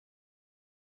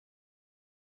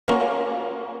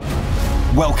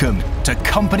Welcome to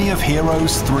Company of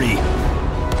Heroes 3.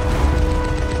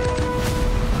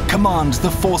 Command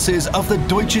the forces of the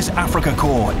Deutsches Afrika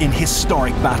Korps in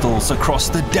historic battles across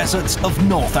the deserts of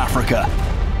North Africa.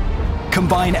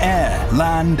 Combine air,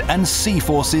 land and sea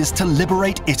forces to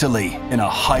liberate Italy in a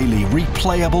highly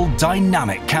replayable,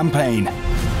 dynamic campaign.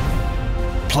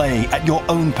 Play at your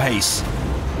own pace.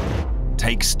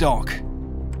 Take stock.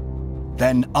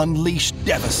 Then unleash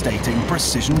devastating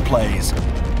precision plays.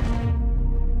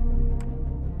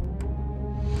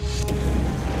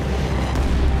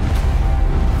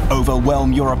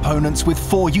 Overwhelm your opponents with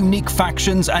 4 unique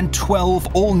factions and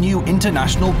 12 all-new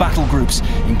international battle groups,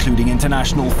 including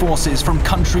international forces from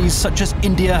countries such as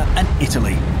India and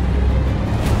Italy.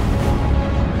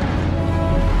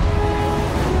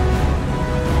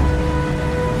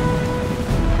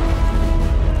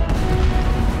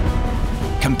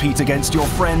 Compete against your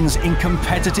friends in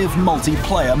competitive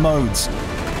multiplayer modes.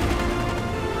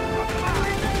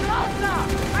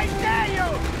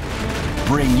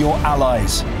 Bring your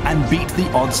allies and beat the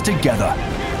odds together.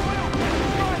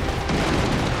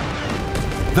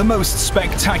 The most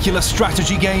spectacular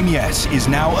strategy game yet is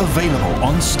now available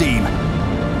on Steam.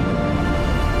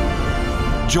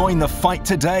 Join the fight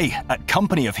today at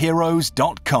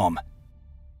companyofheroes.com.